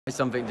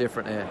Something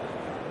different here.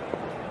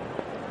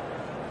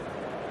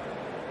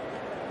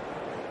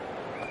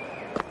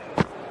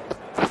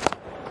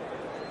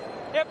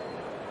 Yep.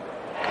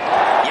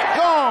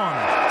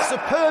 Gone!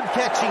 Superb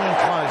catching in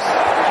close.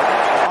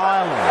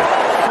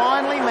 Ireland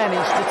finally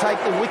managed to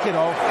take the wicket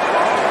off.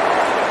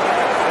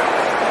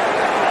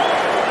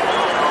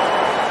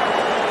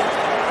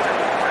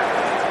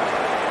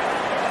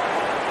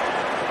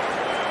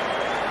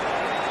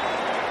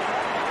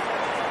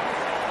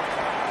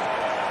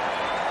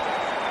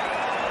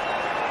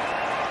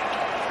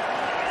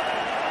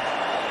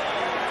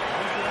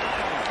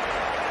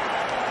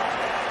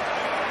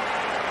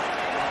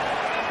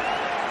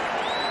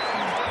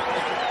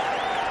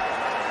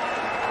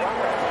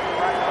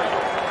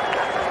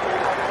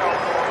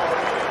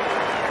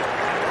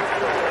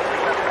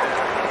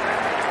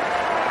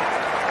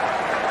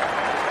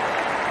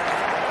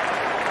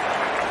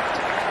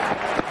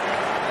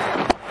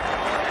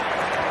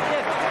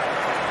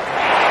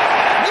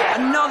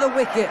 Another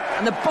wicket,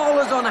 and the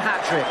bowler's on a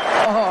hat-trick.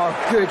 Oh,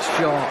 good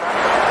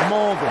shot.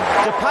 Morgan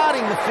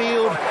departing the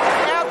field,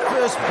 out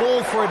first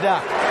ball for a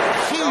duck.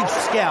 Huge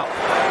scalp.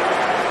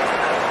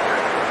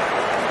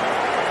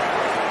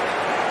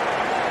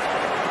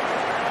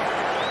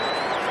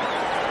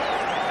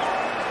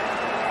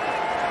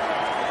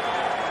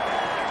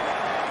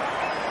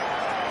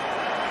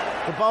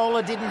 The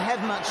bowler didn't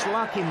have much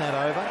luck in that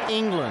over.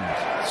 England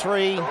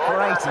 3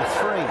 for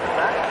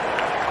 83.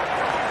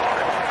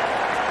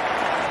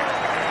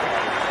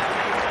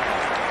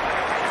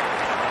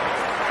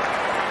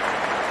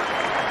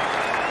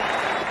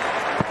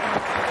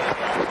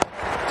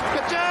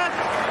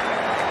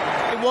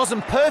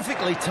 Wasn't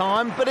perfectly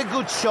timed, but a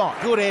good shot.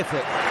 Good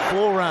effort.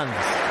 4 runs.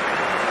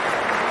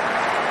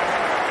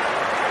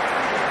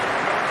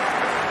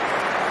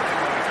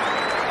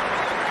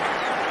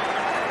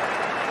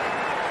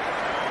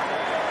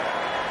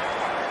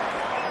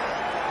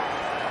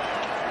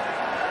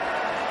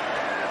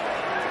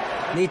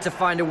 Need to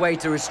find a way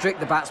to restrict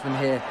the batsman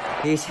here.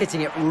 He's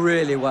hitting it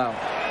really well.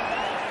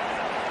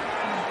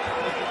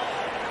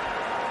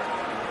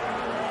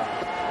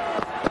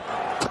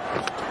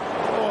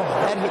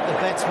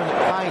 Batsman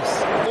at pace.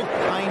 Looked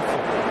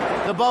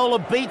painful. The bowler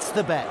beats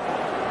the bat.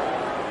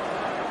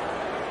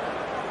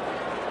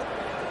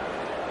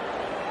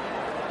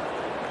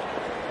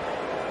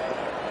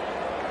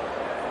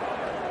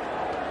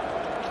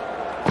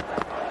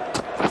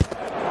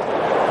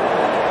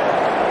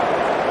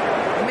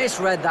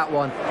 Misread that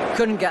one.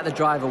 Couldn't get the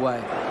drive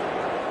away.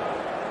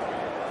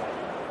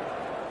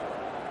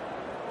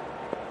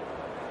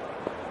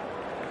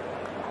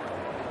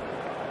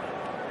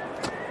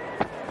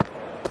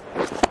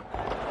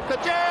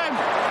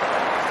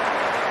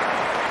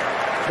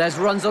 There's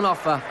runs on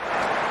offer.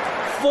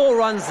 4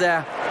 runs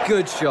there.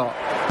 Good shot.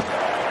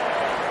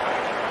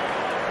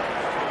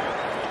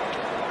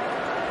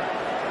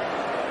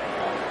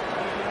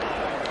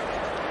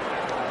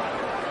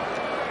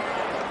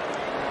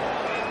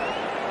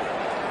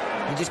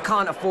 You just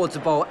can't afford to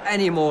bowl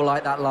any more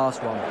like that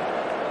last one.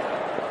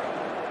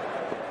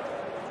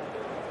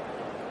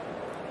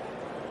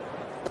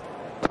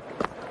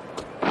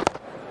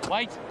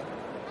 Wait.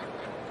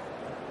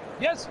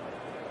 Yes.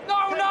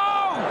 No, no!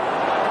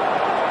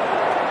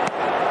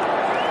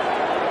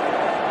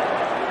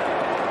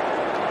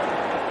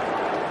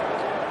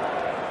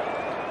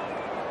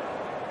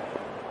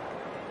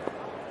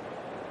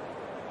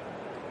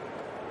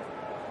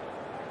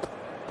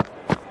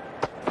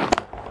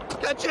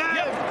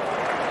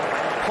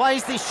 Yep.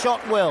 Plays this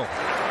shot well.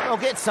 They'll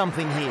get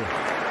something here.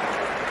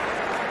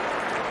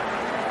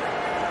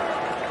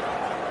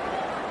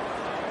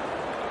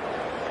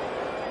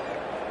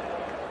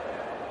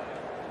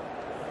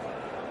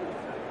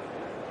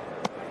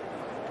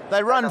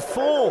 They run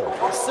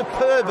 4.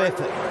 Superb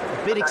effort.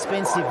 A bit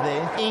expensive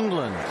there.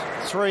 England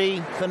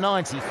 3 for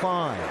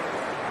 95.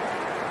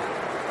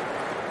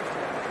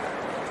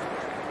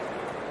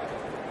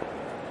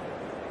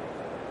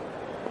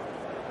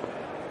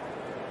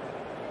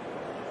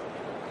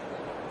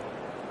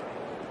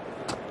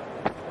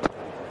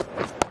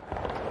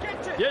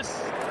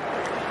 Yes.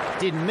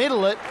 Didn't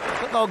middle it,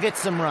 but they'll get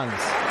some runs.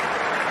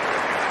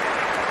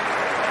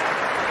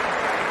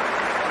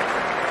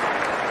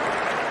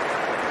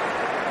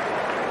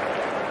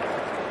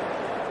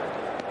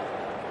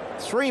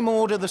 Three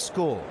more to the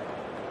score.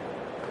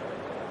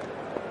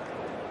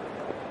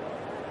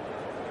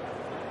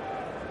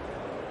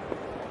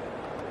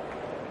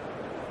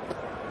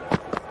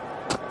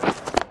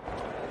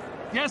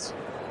 Yes.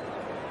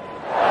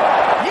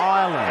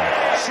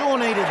 Ireland sure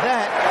needed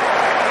that.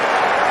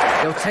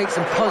 They'll take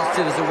some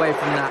positives away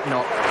from that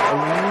knock.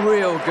 A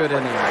real good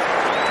innings.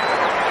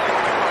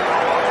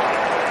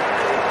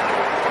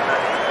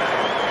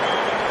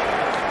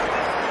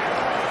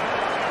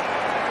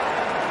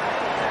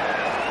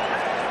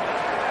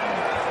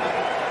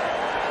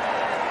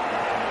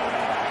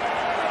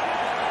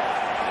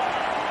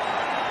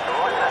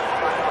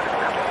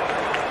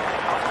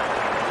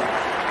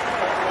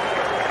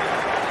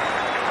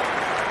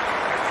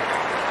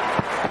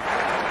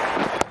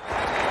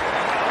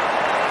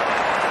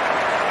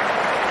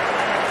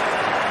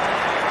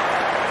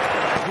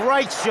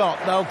 Great shot.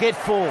 They'll get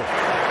 4.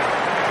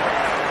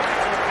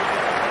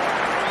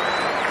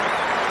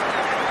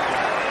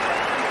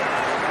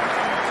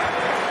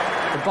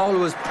 The bowler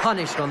was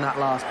punished on that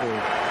last ball.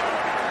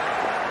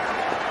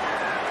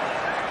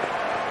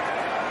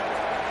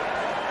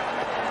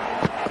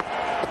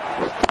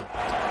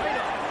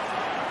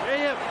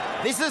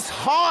 This is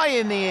high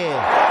in the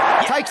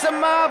air. Takes a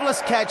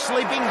marvellous catch,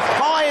 leaping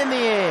high in the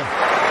air.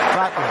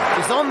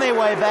 Button is on their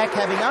way back,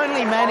 having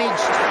only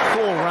managed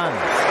 4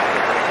 runs.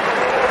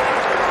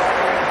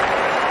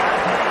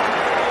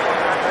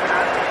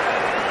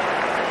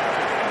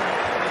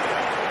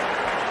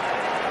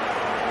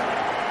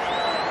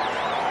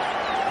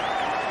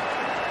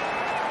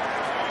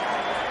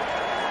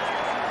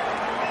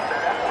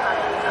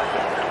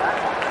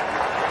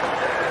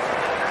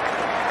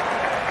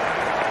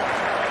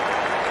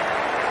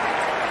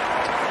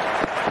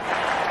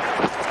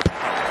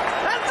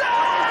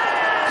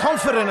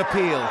 Confident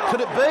appeal.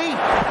 Could it be?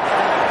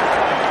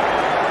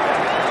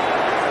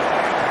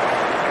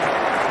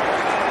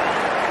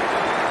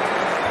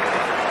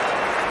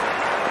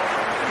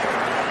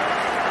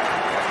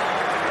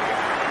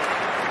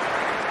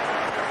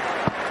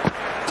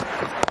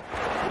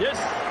 Yes.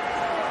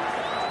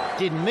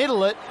 Didn't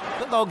middle it,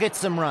 but they'll get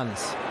some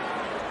runs.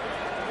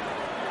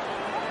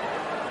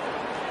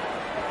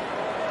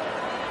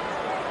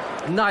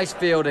 Nice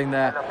fielding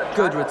there.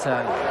 Good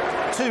return.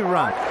 2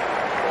 runs.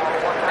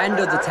 End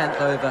of the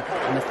 10th over,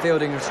 and the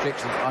fielding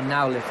restrictions are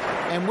now lifted.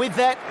 And with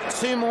that,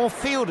 2 more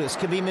fielders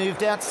can be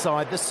moved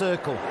outside the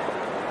circle.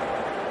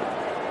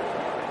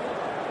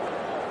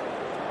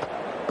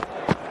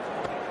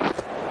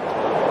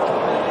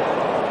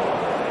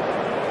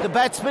 The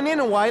batsman, in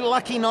a way,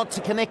 lucky not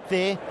to connect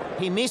there.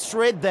 He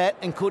misread that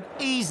and could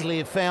easily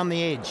have found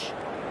the edge.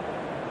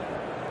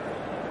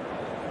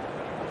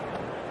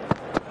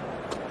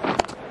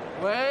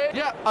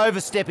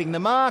 Overstepping the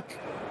mark,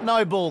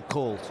 no ball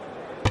called.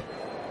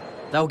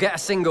 They'll get a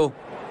single.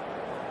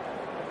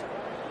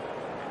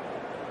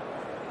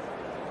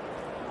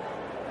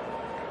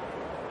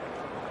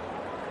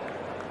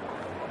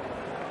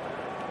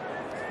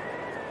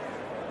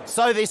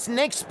 So this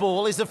next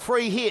ball is a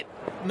free hit,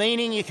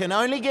 meaning you can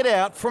only get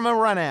out from a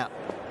run out.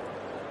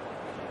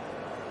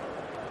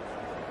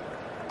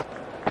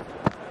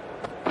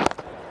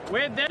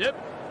 Where'd that? Yep.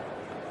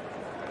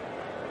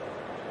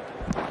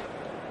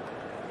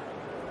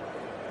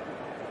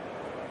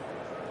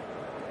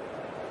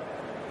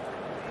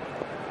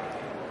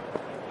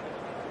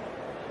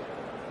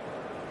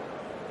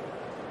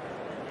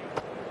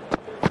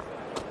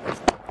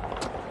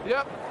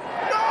 Yep.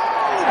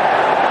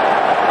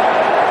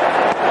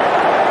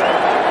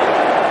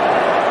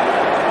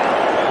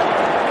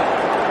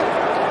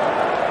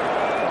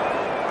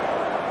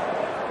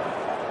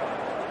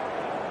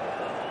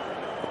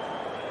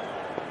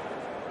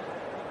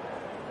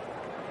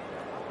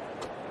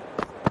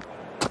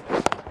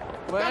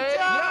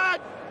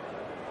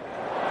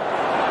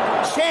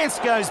 Chance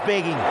goes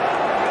begging.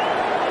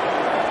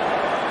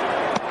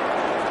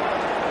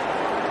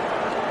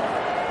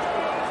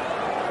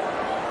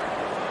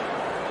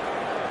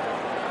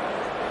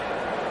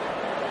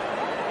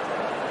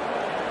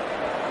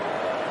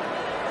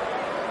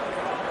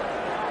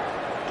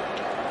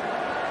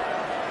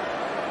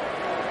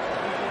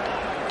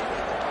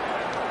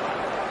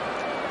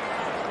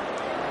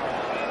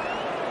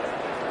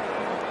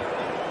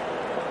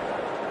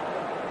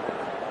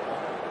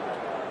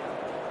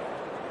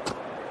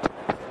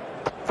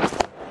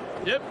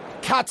 Yep.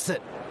 Cuts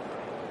it.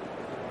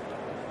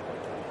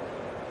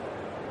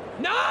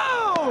 No!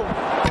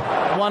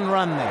 1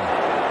 run there.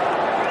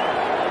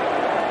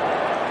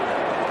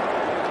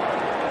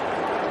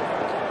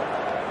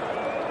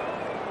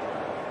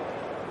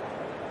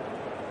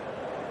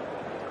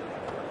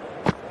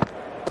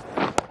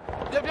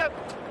 Yep.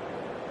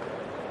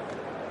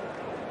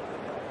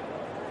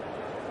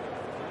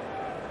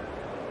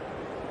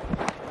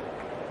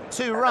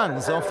 2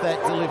 runs off that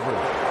delivery.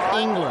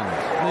 England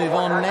move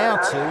on now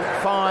to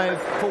 5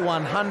 for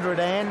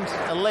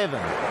 111.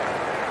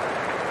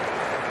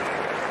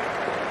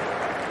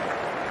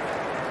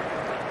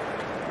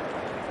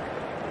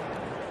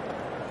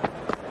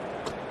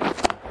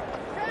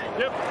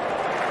 Yep.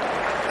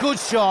 Good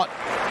shot,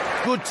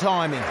 good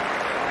timing.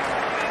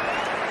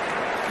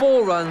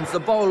 4 runs, the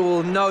bowler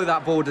will know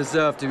that ball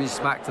deserved to be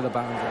smacked to the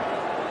boundary.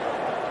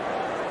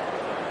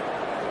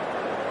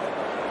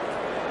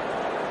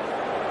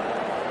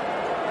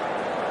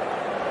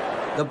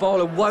 The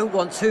bowler won't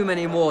want too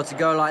many more to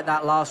go like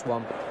that last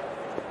one.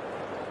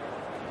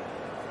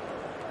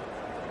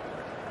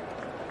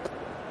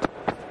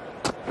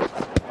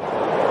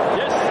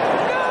 Yes.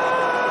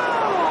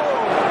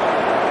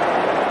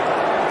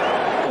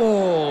 No!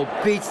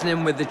 Oh, beating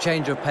him with the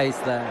change of pace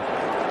there.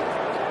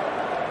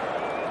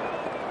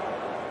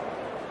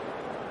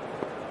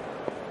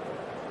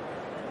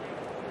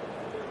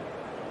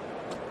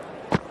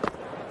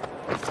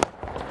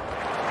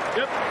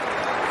 Yep.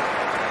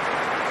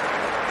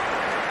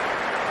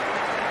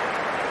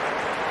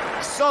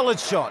 Solid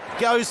shot,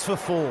 goes for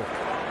 4.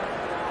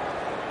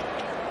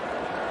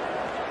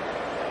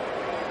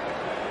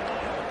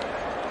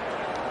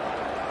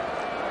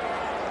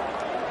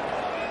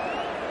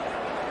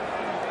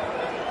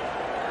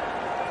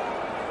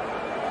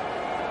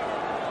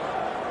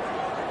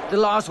 The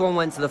last one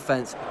went to the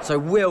fence, so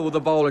will the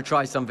bowler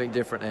try something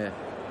different here?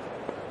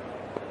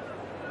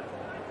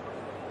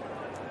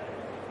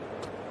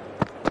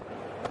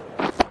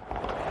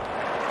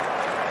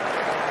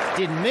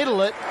 Didn't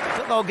middle it,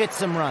 but they'll get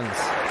some runs.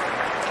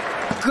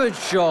 Good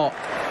shot.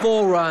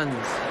 4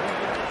 runs.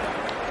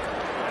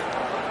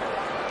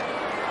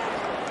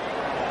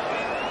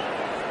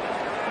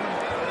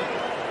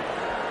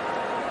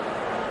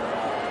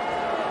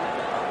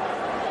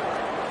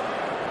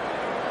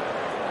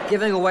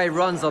 Giving away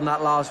runs on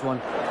that last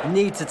one.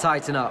 Need to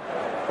tighten up.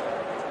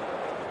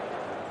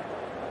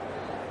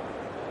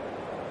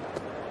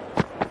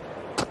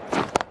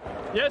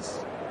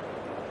 Yes.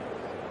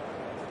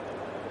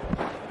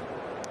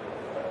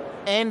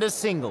 And a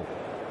single.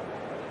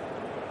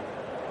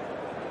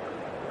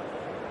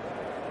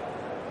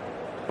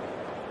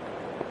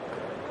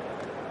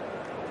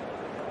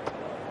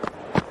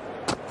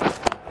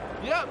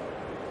 Yep.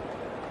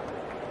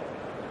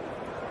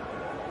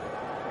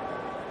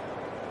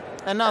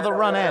 Another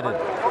run added.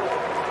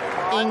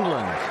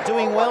 England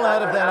doing well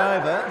out of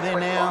that over. They're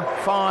now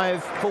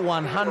 5 for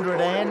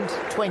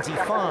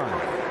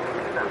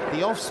 125.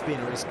 The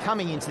off-spinner is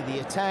coming into the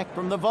attack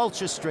from the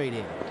Vulture Street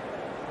end.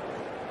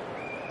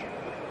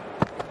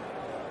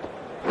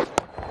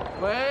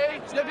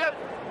 Wait. Yep, yep.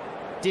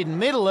 Didn't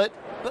middle it,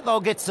 but they'll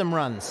get some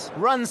runs.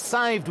 Runs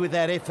saved with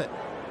that effort.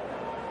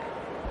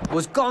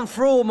 Was gone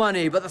for all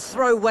money, but the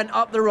throw went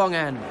up the wrong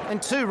end.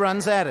 And 2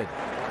 runs added.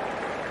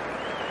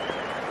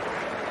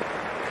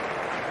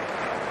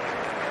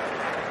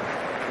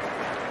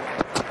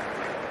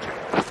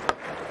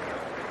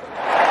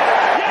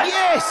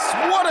 Yes!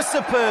 What a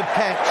superb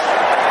catch.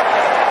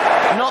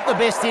 Not the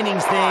best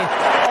innings there.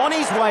 On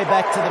his way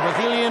back to the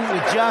pavilion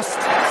with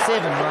just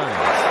 7 runs.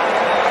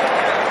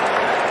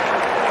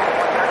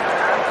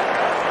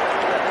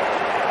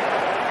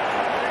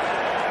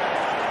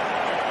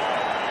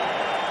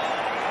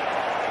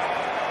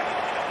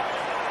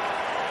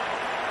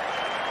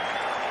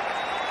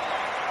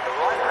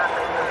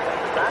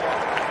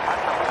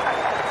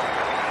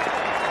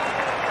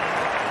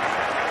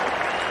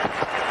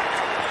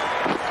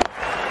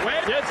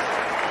 Wait. Yes.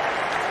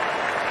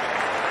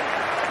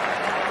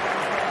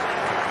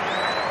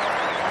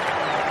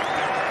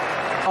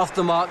 Off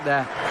the mark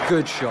there.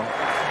 Good shot.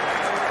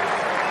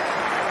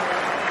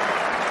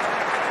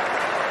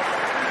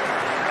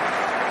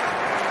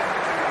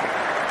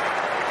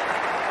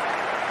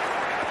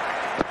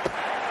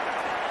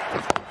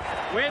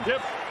 Wait.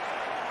 Yep.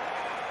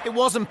 It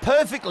wasn't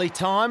perfectly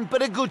timed,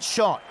 but a good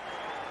shot.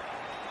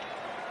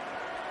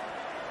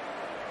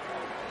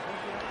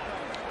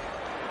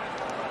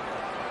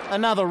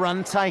 Another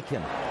run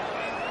taken.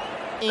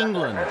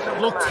 England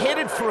looked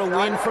headed for a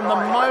win from the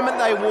moment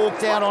they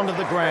walked out onto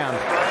the ground.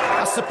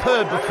 A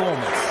superb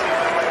performance.